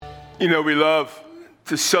You know, we love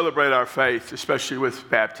to celebrate our faith, especially with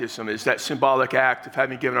baptism. It's that symbolic act of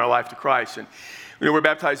having given our life to Christ. And, you know, we're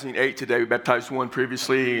baptizing 8 today. We baptized 1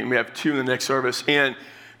 previously, and we have 2 in the next service. And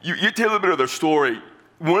you tell a little bit of their story.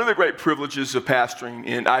 One of the great privileges of pastoring,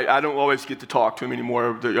 and I don't always get to talk to them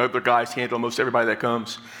anymore. The other guys handle almost everybody that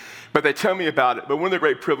comes. But they tell me about it. But one of the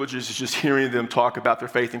great privileges is just hearing them talk about their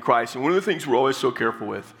faith in Christ. And one of the things we're always so careful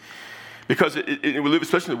with, because we live,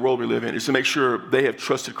 especially in the world we live in, is to make sure they have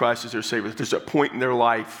trusted Christ as their Savior. There's a point in their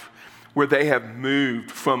life where they have moved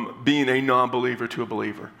from being a non-believer to a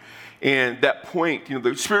believer. And that point, you know,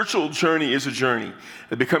 the spiritual journey is a journey.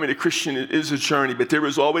 Becoming a Christian is a journey, but there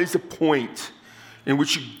is always a point in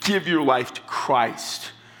which you give your life to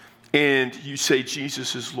Christ and you say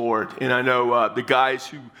Jesus is Lord. And I know the guys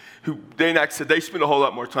who they spend a whole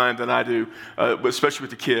lot more time than I do, especially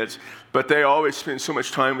with the kids. But they always spend so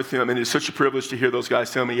much time with them, and it's such a privilege to hear those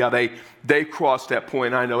guys tell me, yeah, they crossed that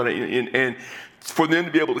point. I know, and for them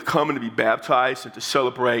to be able to come and to be baptized and to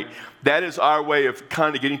celebrate, that is our way of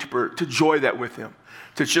kind of getting to joy that with them,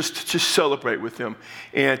 to just celebrate with them.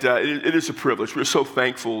 And it is a privilege. We're so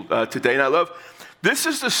thankful today, and I love. This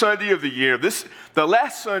is the Sunday of the year. The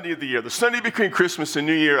last Sunday of the year, the Sunday between Christmas and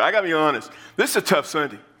New Year. I gotta be honest. This is a tough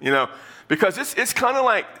Sunday, you know, because it's kind of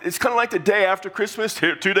like the day after Christmas,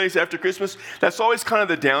 2 days after Christmas. That's always kind of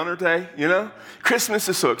the downer day, you know. Christmas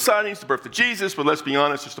is so exciting. It's the birth of Jesus, but let's be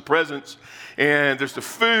honest, there's the presents and there's the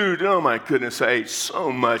food. Oh my goodness, I ate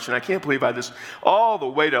so much, and I can't believe all the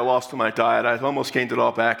weight I lost on my diet. I almost gained it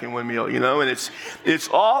all back in one meal, you know. And it's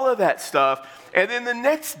all of that stuff. And then the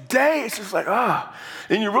next day, it's just like,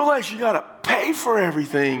 and you realize you got to pay for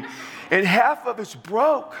everything, and half of it's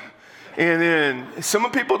broke. And then some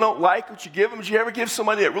people don't like what you give them. Did you ever give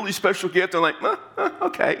somebody a really special gift? They're like,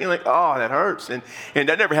 okay. You're like, oh, that hurts. And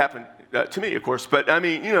that never happened to me, of course. But I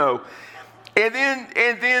mean, you know, and then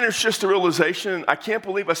it's just a realization, I can't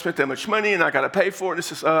believe I spent that much money and I got to pay for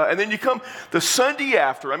it. And then you come the Sunday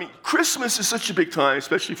after. I mean, Christmas is such a big time,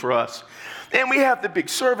 especially for us. And we have the big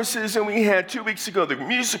services, and we had 2 weeks ago the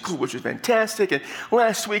musical, which was fantastic, and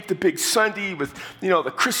last week the big Sunday with, you know,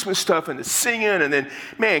 the Christmas stuff and the singing, and then,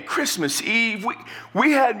 man, Christmas Eve.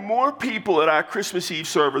 We had more people at our Christmas Eve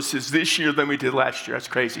services this year than we did last year. That's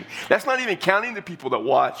crazy. That's not even counting the people that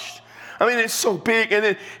watched. I mean, it's so big, and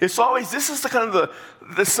then it's always, this is the kind of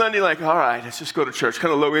the Sunday, like, all right, let's just go to church,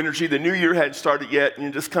 kind of low energy. The new year hadn't started yet, and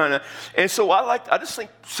you just kind of, and so I just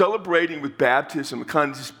think celebrating with baptism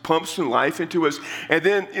kind of just pumps some life into us, and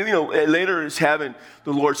then, you know, later is having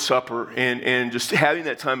the Lord's Supper and just having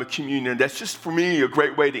that time of communion. That's just, for me, a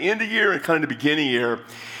great way to end the year and kind of the beginning year.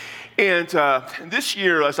 And this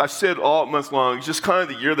year, as I've said all month long, is just kind of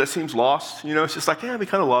the year that seems lost. You know, it's just like, yeah, we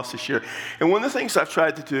kind of lost this year. And one of the things I've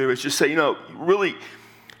tried to do is just say, you know, really,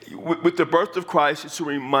 with the birth of Christ, it's a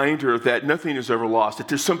reminder that nothing is ever lost, that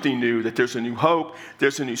there's something new, that there's a new hope,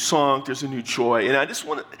 there's a new song, there's a new joy. And I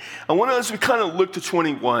want to, as we kind of look to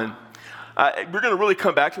 21, we're going to really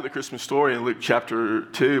come back to the Christmas story in Luke chapter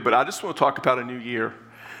 2, but I just want to talk about a new year.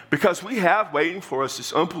 Because we have waiting for us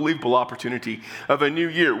this unbelievable opportunity of a new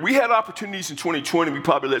year. We had opportunities in 2020 we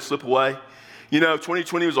probably let slip away. You know,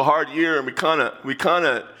 2020 was a hard year, and we kind of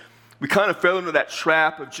fell into that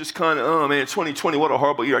trap of just kind of, oh man, 2020, what a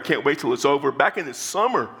horrible year. I can't wait till it's over. Back in the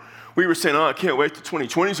summer, we were saying, I can't wait till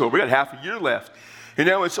 2020 is over. We got half a year left. And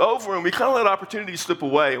now it's over, and we kind of let opportunities slip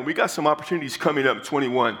away, and we got some opportunities coming up in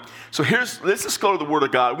 21. So let's just go to the Word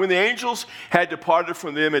of God. When the angels had departed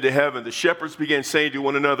from them into heaven, the shepherds began saying to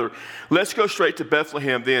one another, let's go straight to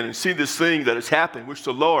Bethlehem then and see this thing that has happened, which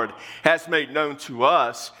the Lord has made known to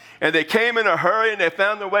us. And they came in a hurry, and they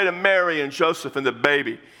found their way to Mary and Joseph and the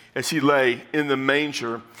baby as he lay in the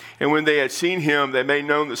manger. And when they had seen him, they made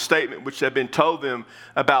known the statement which had been told them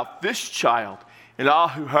about this child. And all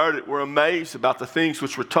who heard it were amazed about the things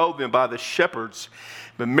which were told them by the shepherds.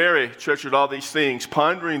 But Mary treasured all these things,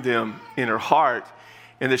 pondering them in her heart.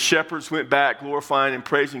 And the shepherds went back, glorifying and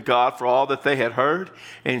praising God for all that they had heard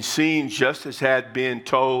and seen, just as had been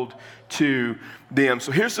told to them.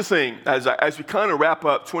 So here's the thing. As we kind of wrap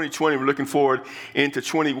up 2020, we're looking forward into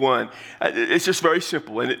 21. It's just very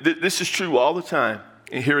simple. And this is true all the time.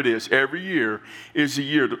 And here it is. Every year is a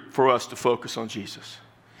year for us to focus on Jesus.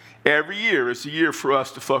 Every year is a year for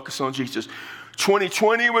us to focus on Jesus.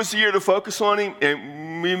 2020 was the year to focus on him,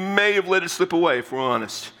 and we may have let it slip away, if we're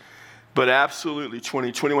honest. But absolutely,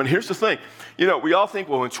 2021. Here's the thing. You know, we all think,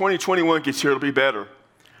 well, when 2021 gets here, it'll be better.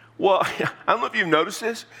 Well, I don't know if you've noticed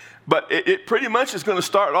this, but it pretty much is going to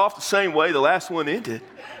start off the same way the last one ended.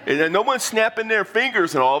 And then no one's snapping their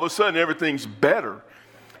fingers, and all of a sudden, everything's better.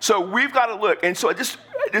 So we've got to look. And so it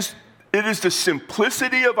is the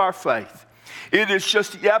simplicity of our faith It is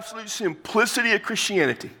just the absolute simplicity of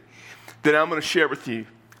Christianity that I'm going to share with you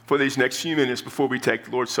for these next few minutes before we take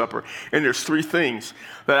the Lord's Supper. And there's three things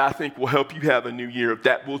that I think will help you have a new year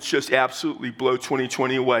that will just absolutely blow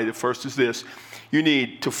 2020 away. The first is this: you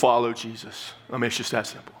need to follow Jesus. I mean, it's just that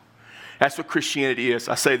simple. That's what Christianity is.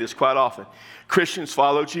 I say this quite often. Christians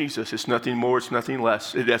follow Jesus. It's nothing more, it's nothing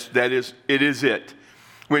less. It is it.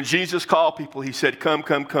 When Jesus called people, he said, come,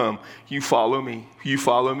 come, come. You follow me. You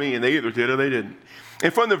follow me. And they either did or they didn't.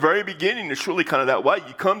 And from the very beginning, it's really kind of that way.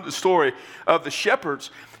 You come to the story of the shepherds.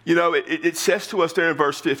 You know, it says to us there in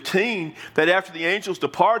verse 15 that after the angels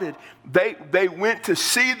departed, they went to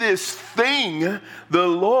see this thing the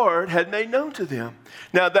Lord had made known to them.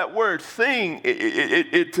 Now, that word thing,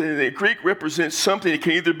 it in the Greek represents something. It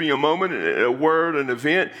can either be a moment, a word, an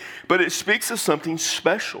event, but it speaks of something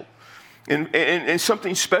special. And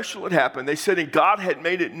something special had happened. They said, and God had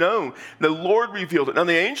made it known. The Lord revealed it. Now,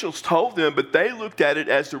 the angels told them, but they looked at it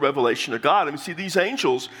as the revelation of God. I mean, see, these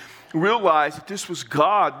angels realized that this was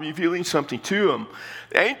God revealing something to them.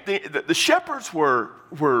 The shepherds were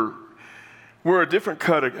a different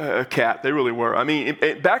cut of cat. They really were. I mean,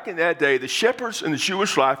 back in that day, the shepherds in the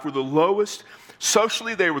Jewish life were the lowest.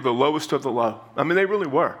 Socially, they were the lowest of the low. I mean, they really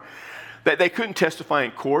were. They couldn't testify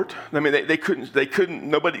in court. I mean, they couldn't,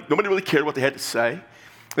 nobody really cared what they had to say.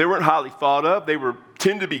 They weren't highly thought of. They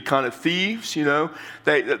tend to be kind of thieves, you know.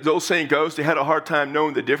 The old saying goes, they had a hard time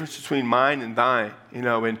knowing the difference between mine and thine, you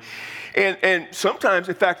know. And sometimes,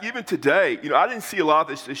 in fact, even today, you know, I didn't see a lot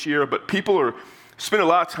of this year, but people spend a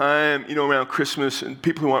lot of time, you know, around Christmas, and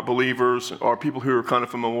people who aren't believers or people who are kind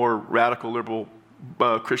of from a more radical, liberal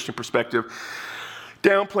Christian perspective,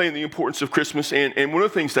 downplaying the importance of Christmas. And one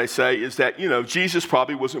of the things they say is that, you know, Jesus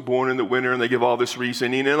probably wasn't born in the winter, and they give all this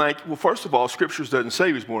reasoning. And like, well, first of all, Scriptures doesn't say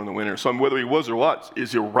he was born in the winter. So whether he was or what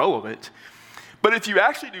is irrelevant. But if you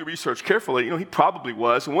actually do research carefully, you know, he probably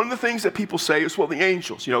was. And one of the things that people say is, well, the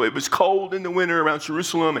angels, you know, it was cold in the winter around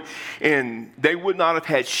Jerusalem, and they would not have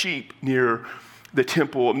had sheep near the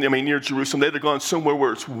temple, I mean, near Jerusalem. They'd have gone somewhere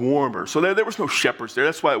where it's warmer. So there was no shepherds there.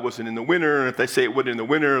 That's why it wasn't in the winter. And if they say it wasn't in the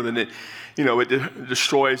winter, then it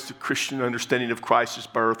destroys the Christian understanding of Christ's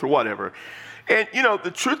birth or whatever. And, you know,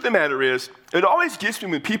 the truth of the matter is, it always gets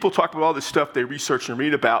me when people talk about all this stuff they research and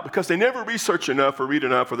read about, because they never research enough or read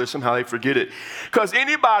enough, or somehow they forget it. Because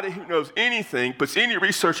anybody who knows anything, puts any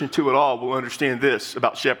research into it all, will understand this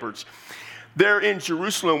about shepherds. There in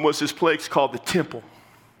Jerusalem was this place called the temple.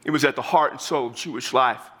 It was at the heart and soul of Jewish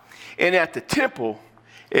life. And at the temple,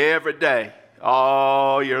 every day,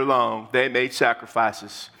 all year long, they made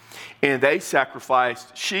sacrifices. And they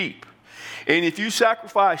sacrificed sheep. And if you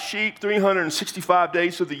sacrifice sheep 365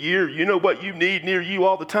 days of the year, you know what you need near you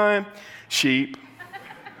all the time? Sheep.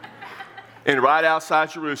 And right outside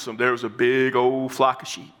Jerusalem, there was a big old flock of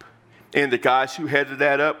sheep. And the guys who headed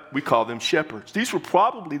that up, we call them shepherds. These were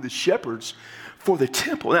probably the shepherds for the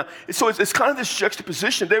temple. Now, so it's kind of this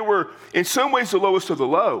juxtaposition. They were, in some ways, the lowest of the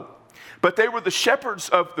low, but they were the shepherds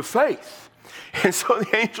of the faith. And so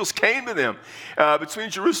the angels came to them between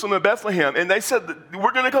Jerusalem and Bethlehem, and they said,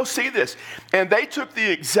 we're going to go see this. And they took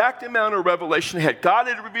the exact amount of revelation they had. God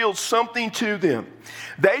had revealed something to them.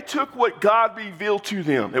 They took what God revealed to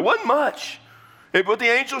them. It wasn't much. What the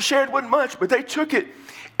angels shared wasn't much, but they took it,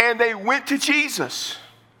 and they went to Jesus.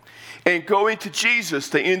 And going to Jesus,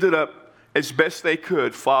 they ended up, as best they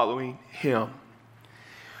could, following him.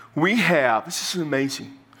 This is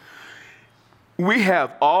amazing. We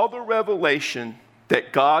have all the revelation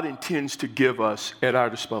that God intends to give us at our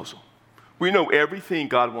disposal. We know everything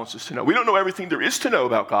God wants us to know. We don't know everything there is to know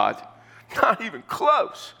about God. Not even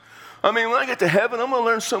close. I mean, when I get to heaven, I'm going to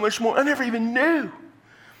learn so much more I never even knew.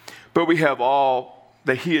 But we have all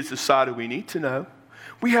that he has decided we need to know.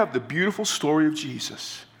 We have the beautiful story of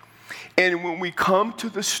Jesus. And when we come to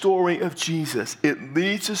the story of Jesus, it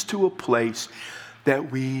leads us to a place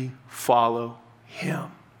that we follow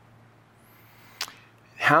him.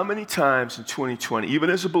 How many times in 2020, even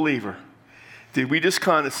as a believer, did we just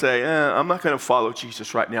kind of say, I'm not going to follow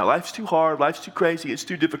Jesus right now. Life's too hard. Life's too crazy. It's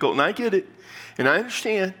too difficult. And I get it. And I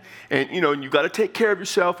understand. And, you know, and you got to take care of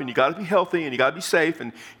yourself, and you got to be healthy, and you got to be safe,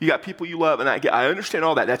 and you got people you love. And I understand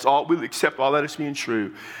all that. That's all. We accept all that as being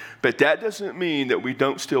true. But that doesn't mean that we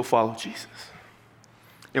don't still follow Jesus.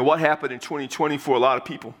 And what happened in 2020 for a lot of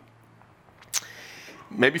people,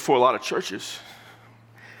 maybe for a lot of churches,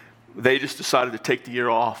 they just decided to take the year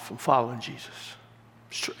off from following Jesus.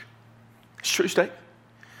 It's true. It's a true statement.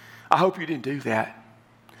 I hope you didn't do that.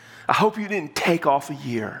 I hope you didn't take off a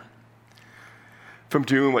year from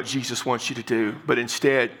doing what Jesus wants you to do, but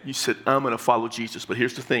instead you said, I'm going to follow Jesus. But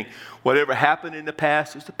here's the thing. Whatever happened in the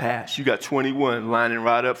past is the past. You got 21 lining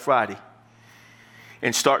right up Friday.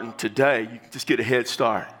 And starting today, you can just get a head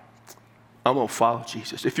start. I'm going to follow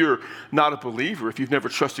Jesus. If you're not a believer, if you've never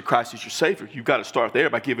trusted Christ as your Savior, you've got to start there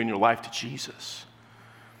by giving your life to Jesus.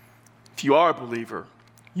 If you are a believer,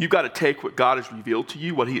 you've got to take what God has revealed to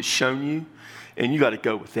you, what he has shown you, and you got to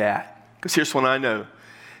go with that. Because here's what I know.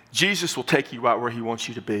 Jesus will take you right where he wants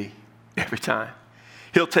you to be every time.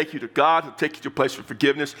 He'll take you to God. He'll take you to a place for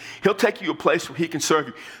forgiveness. He'll take you to a place where he can serve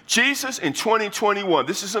you. Jesus in 2021,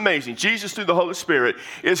 this is amazing. Jesus through the Holy Spirit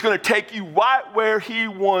is going to take you right where he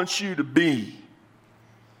wants you to be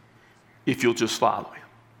if you'll just follow him.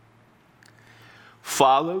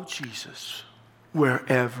 Follow Jesus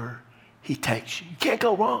wherever he takes you. You can't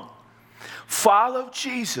go wrong. Follow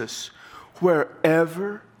Jesus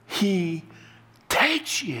wherever he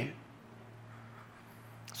takes you.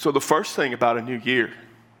 So the first thing about a new year,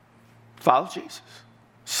 follow Jesus.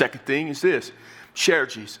 Second thing is this, share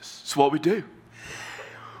Jesus. It's what we do.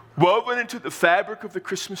 Woven into the fabric of the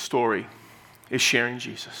Christmas story is sharing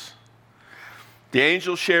Jesus. The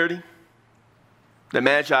angels shared him. The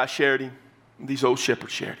Magi shared him. These old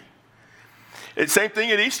shepherds shared him. It's the same thing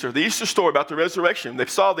at Easter. The Easter story about the resurrection. They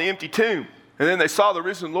saw the empty tomb, and then they saw the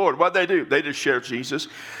risen Lord. What did they do? They just shared Jesus.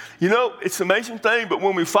 You know, it's an amazing thing, but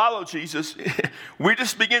when we follow Jesus, we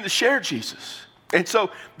just begin to share Jesus. And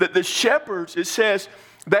so the shepherds, it says,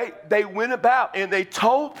 they went about and they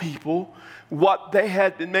told people what they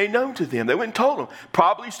had been made known to them. They went and told them.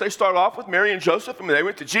 Probably they started off with Mary and Joseph. I mean, they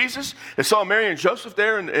went to Jesus. They saw Mary and Joseph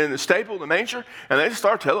there in the stable, in the manger, and they just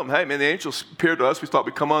started telling them, hey, man, the angels appeared to us. We thought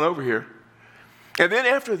we'd come on over here. And then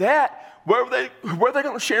after that, where were they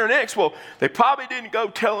going to share next? Well, they probably didn't go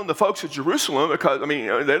telling the folks at Jerusalem because, I mean,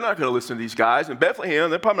 they're not going to listen to these guys. In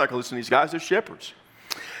Bethlehem, they're probably not going to listen to these guys. They're shepherds.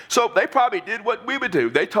 So they probably did what we would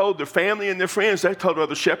do. They told their family and their friends. They told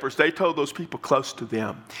other shepherds. They told those people close to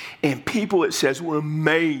them. And people, it says, were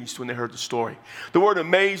amazed when they heard the story. The word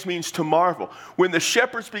amazed means to marvel. When the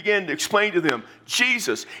shepherds began to explain to them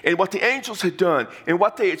Jesus and what the angels had done and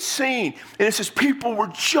what they had seen, and it says people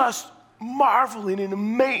were just marveling in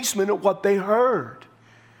amazement at what they heard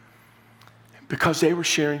because they were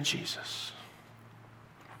sharing Jesus.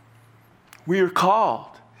 We are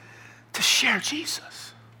called to share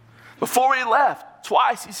Jesus. Before he left,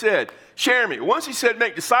 twice he said, share me. Once he said,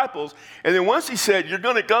 make disciples. And then once he said, you're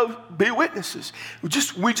going to go be witnesses.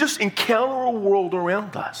 We just encounter a world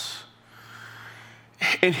around us.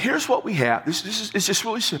 And here's what we have. It's just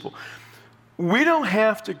really simple. We don't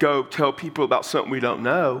have to go tell people about something we don't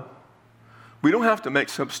know. We don't have to make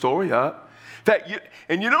some story up. In fact,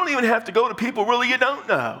 you don't even have to go to people really you don't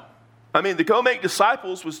know. I mean, to go make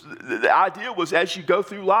disciples the idea was as you go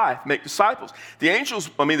through life, make disciples.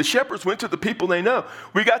 The shepherds went to the people they know.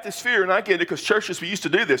 We got this fear, and I get it because churches, we used to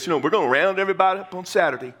do this. You know, we're going to round everybody up on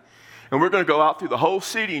Saturday, and we're going to go out through the whole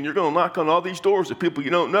city, and you're going to knock on all these doors of people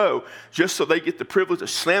you don't know just so they get the privilege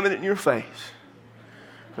of slamming it in your face.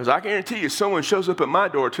 Because I guarantee you, someone shows up at my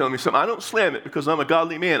door telling me something, I don't slam it because I'm a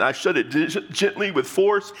godly man. I shut it gently with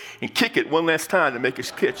force and kick it one last time to make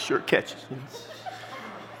it sure it catches.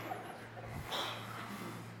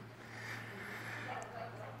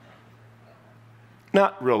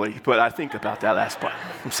 Not really, but I think about that last part.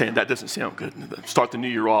 I'm saying that doesn't sound good. Start the new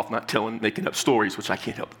year off not making up stories, which I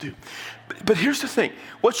can't help to do. But here's the thing.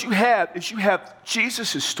 What you have is you have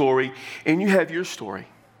Jesus' story and you have your story.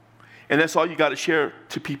 And that's all you got to share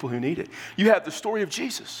to people who need it. You have the story of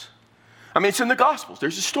Jesus. I mean, it's in the Gospels.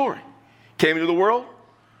 There's a story. Came into the world,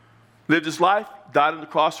 lived his life, died on the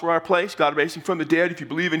cross for our place. God raised him from the dead. If you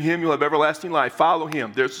believe in him, you'll have everlasting life. Follow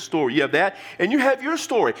him. There's the story. You have that, and you have your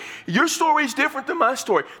story. Your story is different than my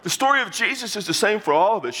story. The story of Jesus is the same for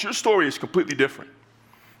all of us. Your story is completely different.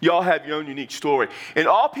 You all have your own unique story. And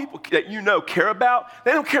all people that you know care about,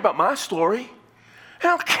 they don't care about my story. They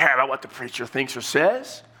don't care about what the preacher thinks or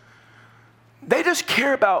says. They just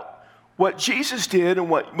care about what Jesus did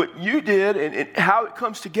and what you did and how it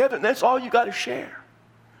comes together, and that's all you got to share.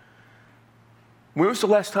 When was the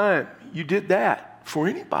last time you did that for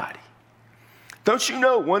anybody? Don't you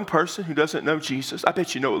know one person who doesn't know Jesus? I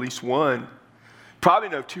bet you know at least one. Probably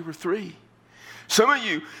know two or three. Some of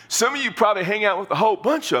you probably hang out with a whole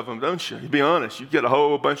bunch of them, don't you? To be honest, you get a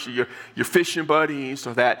whole bunch of your fishing buddies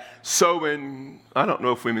or that sewing. I don't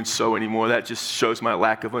know if women sew anymore. That just shows my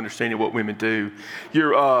lack of understanding of what women do.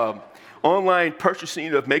 Your online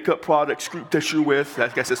purchasing of makeup products group that you're with. I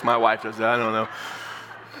guess that's my wife does that. I don't know.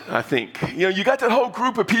 I think, you got that whole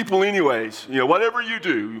group of people anyways. Whatever you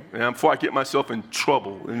do, and before I get myself in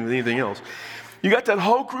trouble and anything else, you got that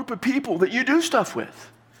whole group of people that you do stuff with.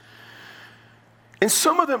 And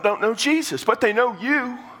some of them don't know Jesus, but they know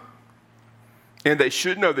you. And they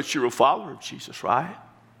should know that you're a follower of Jesus, right?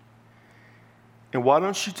 And why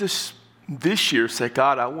don't you just this year say,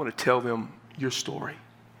 God, I want to tell them your story.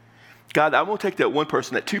 God, I want to take that one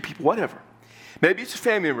person, that two people, whatever. Maybe it's a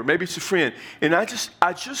family member, maybe it's a friend. And I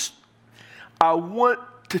want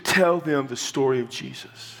to tell them the story of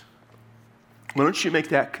Jesus. Why don't you make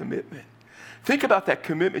that commitment? Think about that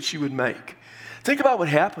commitment you would make. Think about what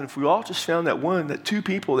happened if we all just found that two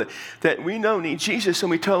people that we know need Jesus, and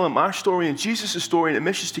we tell them our story and Jesus' story, and it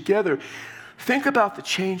meshes together. Think about the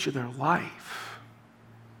change of their life.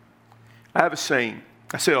 I have a saying.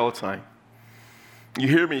 I say it all the time. You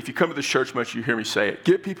hear me, if you come to this church much, you hear me say it.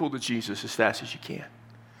 Get people to Jesus as fast as you can.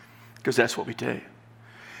 Because that's what we do.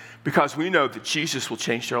 Because we know that Jesus will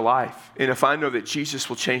change their life. And if I know that Jesus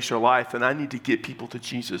will change their life, then I need to get people to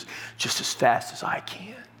Jesus just as fast as I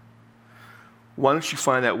can. Why don't you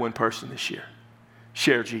find that one person this year?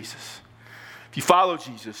 Share Jesus. If you follow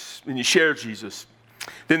Jesus and you share Jesus,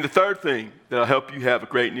 then the third thing that'll help you have a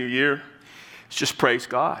great new year is just praise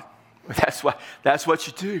God. That's what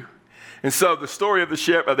you do. And so the story of the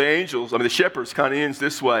shepherds kind of ends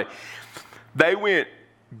this way. They went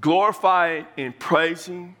glorifying and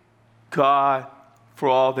praising God for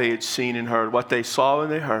all they had seen and heard. What they saw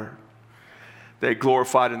and they heard, they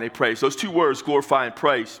glorified and they praised. Those two words, glorify and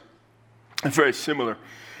praise, are very similar.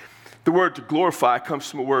 The word to glorify comes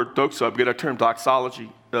from a word doxa. We get our term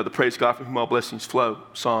doxology, the praise God from whom all blessings flow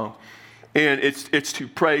song. And it's to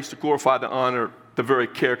praise, to glorify, to honor the very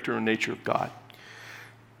character and nature of God.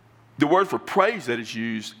 The word for praise that is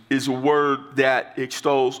used is a word that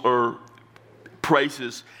extols or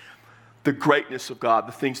praises the greatness of God,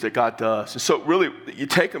 the things that God does. And so really, you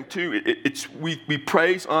take them to, we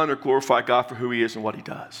praise, honor, glorify God for who he is and what he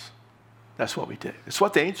does. That's what we did. It's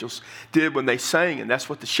what the angels did when they sang, and that's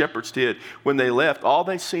what the shepherds did when they left. All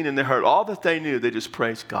they seen and they heard, all that they knew, they just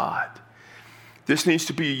praised God. This needs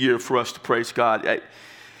to be a year for us to praise God.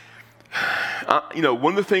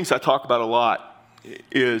 One of the things I talk about a lot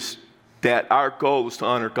is that our goal is to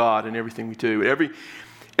honor God in everything we do.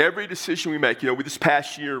 Every decision we make, this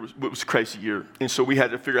past year was a crazy year. And so we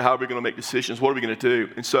had to figure out how we're going to make decisions. What are we going to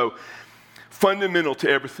do? And so fundamental to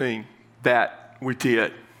everything that we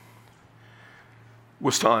did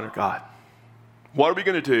was to honor God. What are we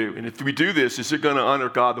going to do? And if we do this, is it going to honor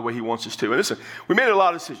God the way he wants us to? And listen, we made a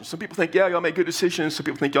lot of decisions. Some people think, yeah, y'all made good decisions. Some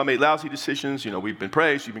people think y'all made lousy decisions. We've been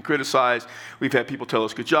praised. We've been criticized. We've had people tell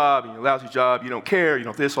us, good job, lousy job, you don't care,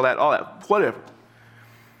 this, all that, whatever.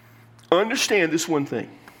 Understand this one thing.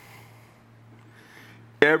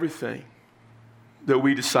 Everything that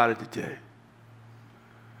we decided to do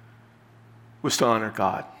was to honor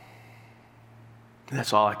God. And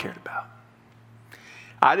that's all I cared about.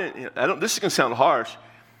 This is going to sound harsh.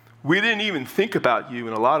 We didn't even think about you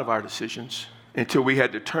in a lot of our decisions until we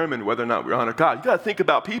had determined whether or not we honor God. You got to think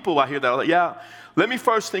about people. I hear that. I'm like, yeah, let me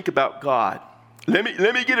first think about God. Let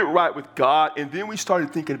me get it right with God, and then we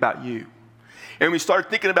started thinking about you. And we started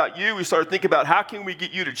thinking about you. We started thinking about how can we get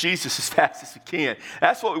you to Jesus as fast as we can.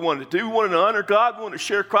 That's what we wanted to do. We wanted to honor God. We wanted to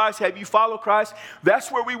share Christ, have you follow Christ.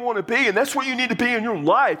 That's where we want to be, and that's where you need to be in your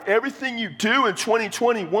life. Everything you do in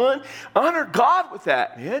 2021, honor God with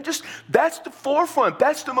that, man. That's the forefront.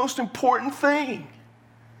 That's the most important thing.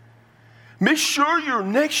 Make sure your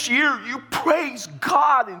next year you praise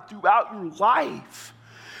God and throughout your life.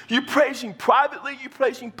 You praise him privately, you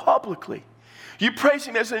praise him publicly. You praise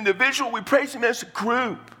him as an individual, we praise him as a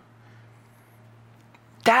group.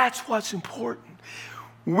 That's what's important.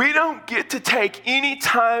 We don't get to take any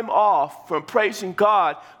time off from praising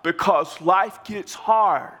God because life gets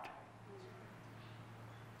hard.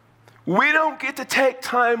 We don't get to take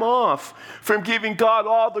time off from giving God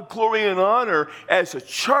all the glory and honor as a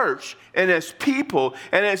church and as people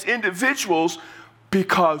and as individuals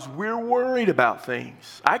because we're worried about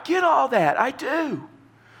things. I get all that, I do.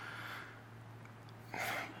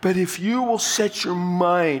 But if you will set your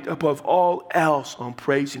mind above all else on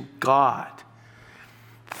praising God,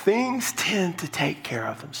 things tend to take care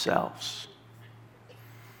of themselves.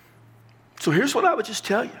 So here's what I would just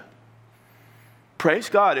tell you. Praise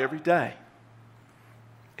God every day,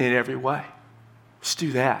 in every way. Let's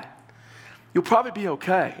do that. You'll probably be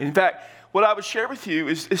okay. In fact, what I would share with you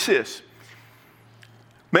is this.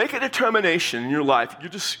 Make a determination in your life.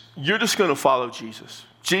 You're just going to follow Jesus.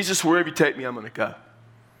 Jesus, wherever you take me, I'm going to go.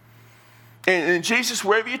 And Jesus,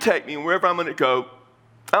 wherever you take me and wherever I'm going to go,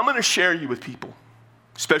 I'm going to share you with people,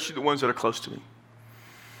 especially the ones that are close to me.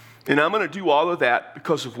 And I'm going to do all of that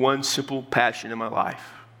because of one simple passion in my life,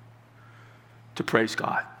 to praise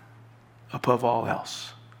God above all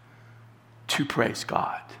else, to praise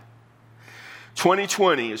God.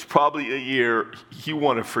 2020 is probably a year you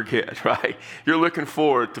want to forget, right? You're looking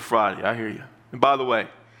forward to Friday. I hear you. And by the way,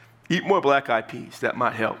 Eat more black-eyed peas. That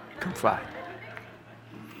might help come Friday.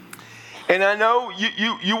 And I know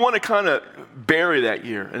you want to kind of bury that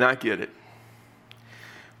year, and I get it.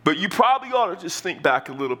 But you probably ought to just think back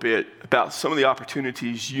a little bit about some of the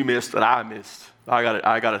opportunities you missed that I missed. I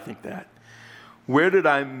got to think that. Where did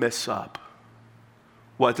I mess up?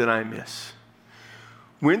 What did I miss?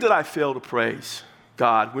 When did I fail to praise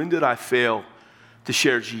God? When did I fail to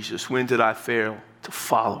share Jesus? When did I fail to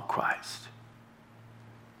follow Christ?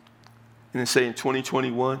 And then say in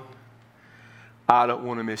 2021, I don't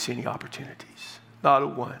want to miss any opportunities. Not a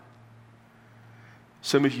one.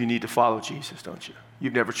 Some of you need to follow Jesus, don't you?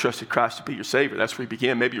 You've never trusted Christ to be your Savior. That's where you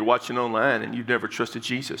began. Maybe you're watching online and you've never trusted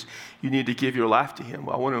Jesus. You need to give your life to Him.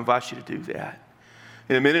 Well, I want to invite you to do that.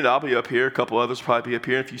 In a minute, I'll be up here. A couple others will probably be up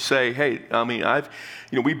here. If you say, hey,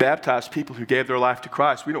 we baptize people who gave their life to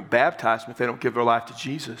Christ. We don't baptize them if they don't give their life to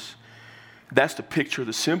Jesus. That's the picture,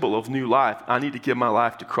 the symbol of new life. I need to give my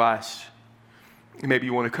life to Christ. And maybe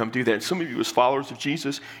you want to come do that. And some of you as followers of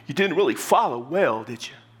Jesus, you didn't really follow well, did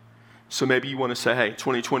you? So maybe you want to say, hey,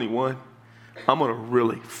 2021, I'm going to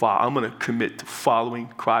really follow. I'm going to commit to following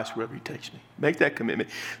Christ wherever He takes me. Make that commitment.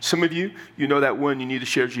 Some of you, you know that one you need to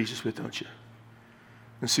share Jesus with, don't you?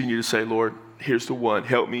 And so you need to say, Lord, here's the one.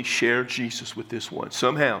 Help me share Jesus with this one.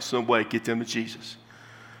 Somehow, some way, get them to Jesus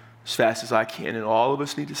as fast as I can. And all of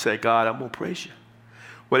us need to say, God, I'm going to praise you.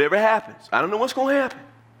 Whatever happens, I don't know what's going to happen.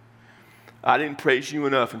 I didn't praise you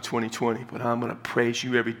enough in 2020, but I'm going to praise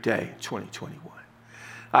you every day in 2021.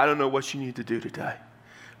 I don't know what you need to do today.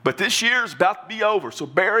 But this year is about to be over, so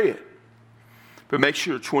bury it. But make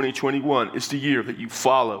sure 2021 is the year that you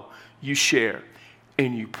follow, you share,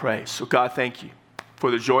 and you praise. So God, thank you for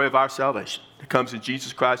the joy of our salvation that comes in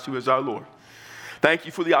Jesus Christ, who is our Lord. Thank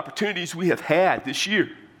you for the opportunities we have had this year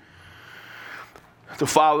to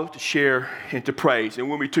follow, to share, and to praise. And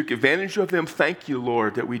when we took advantage of them, thank you,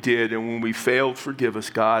 Lord, that we did. And when we failed, forgive us,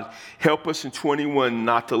 God. Help us in 21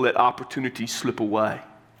 not to let opportunities slip away.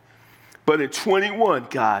 But in 21,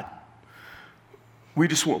 God, we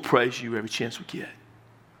just want to praise you every chance we get.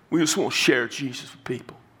 We just want to share Jesus with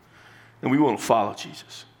people. And we want to follow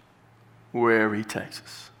Jesus wherever He takes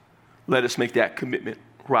us. Let us make that commitment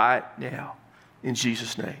right now. In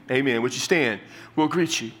Jesus' name. Amen. Would you stand? We'll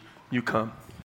greet you. You come.